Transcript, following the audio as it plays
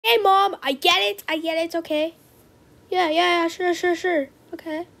Okay, Mom, I get it, okay. Yeah, sure.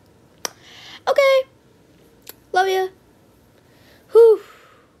 Okay. Okay. Love you. Whew.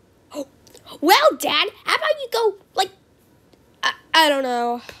 Oh, well, Dad, how about you go, like, I don't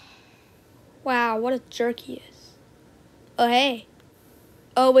know. Wow, what a jerk he is. Oh, hey.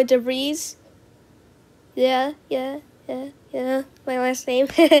 Oh, with the breeze? Yeah. My last name.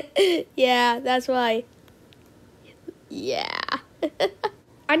 Yeah, that's why. Yeah.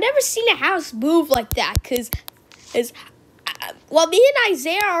 I've never seen a house move like that, well, me and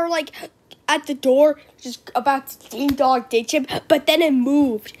Isaiah are like at the door, just about to ding-dong ditch him, but then it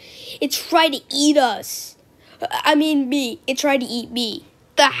moved. It tried to eat us. I mean me. It tried to eat me.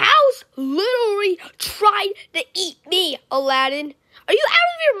 The house literally tried to eat me, Aladdin. Are you out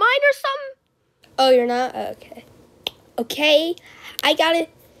of your mind or something? Oh, you're not? Okay. I got it.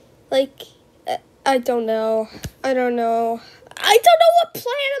 Like, I don't know. I don't know what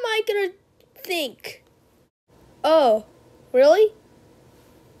plan am I gonna think. Oh, really?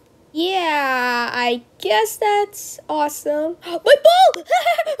 Yeah, I guess that's awesome. My ball!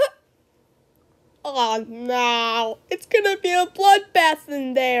 Oh no, it's gonna be a bloodbath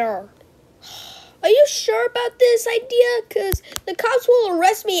in there. Are you sure about this idea? Because the cops will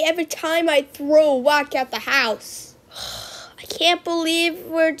arrest me every time I throw a rock at the house. I can't believe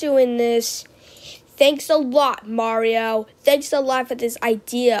we're doing this. Thanks a lot, Mario. Thanks a lot for this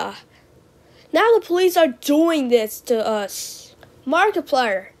idea. Now the police are doing this to us.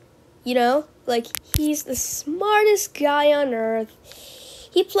 Markiplier, like he's the smartest guy on earth.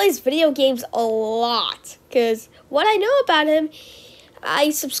 He plays video games a lot. Because what I know about him, I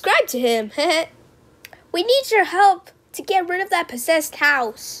subscribe to him. We need your help to get rid of that possessed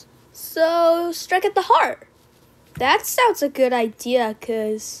house. So, strike at the heart. That sounds a good idea,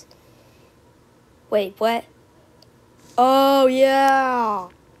 because... Wait, what? Oh, yeah.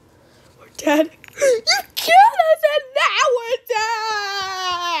 We're dead. You killed us and now we're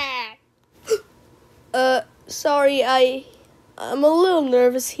dead! Sorry, I'm a little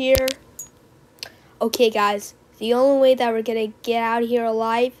nervous here. Okay, guys. The only way that we're gonna get out of here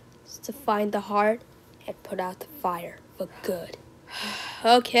alive is to find the heart and put out the fire for good.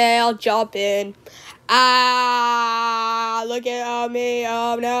 Okay, I'll jump in. Look at me.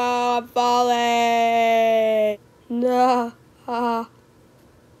 Oh no, I'm falling. No.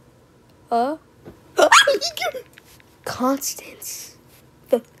 Constance,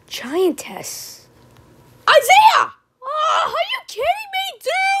 the giantess. Isaiah! Are you kidding me,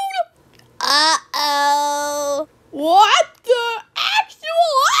 dude? Uh-oh. What the actual?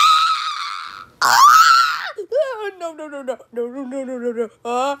 No.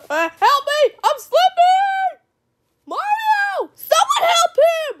 Help me! I'm slipping! Mario! Someone help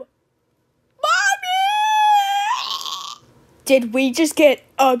him! Mommy! Did we just get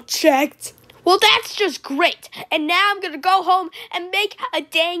checked? Well, that's just great. And now I'm gonna go home and make a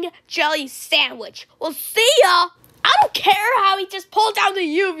dang jelly sandwich. Well, see ya! I don't care how he just pulled down the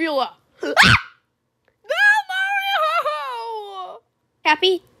uvula. No, Mario!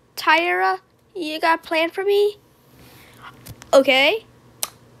 Happy, Tyra? You got a plan for me? Okay.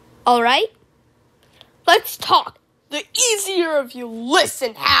 All right. Let's talk. The easier of you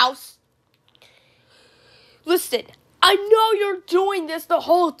listen, House. Listen, I know you're doing this the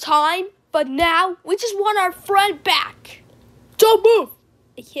whole time, but now we just want our friend back. Don't move.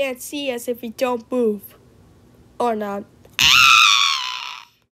 They can't see us if we don't move. Or not.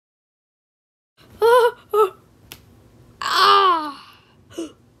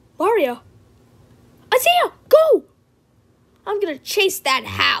 Mario. Isaiah, go! I'm gonna chase that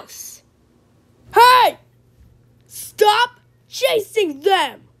house. Hey! Stop chasing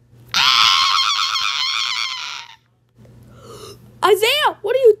them! Isaiah,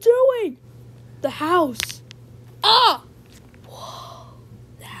 what are you doing? The house. Whoa,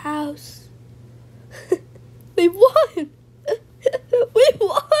 the house. We won! We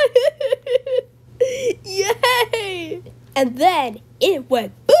won! Yay! And then it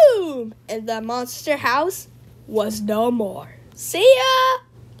went boom! And the monster house was no more. See ya!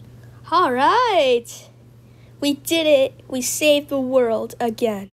 Alright. We did it. We saved the world again.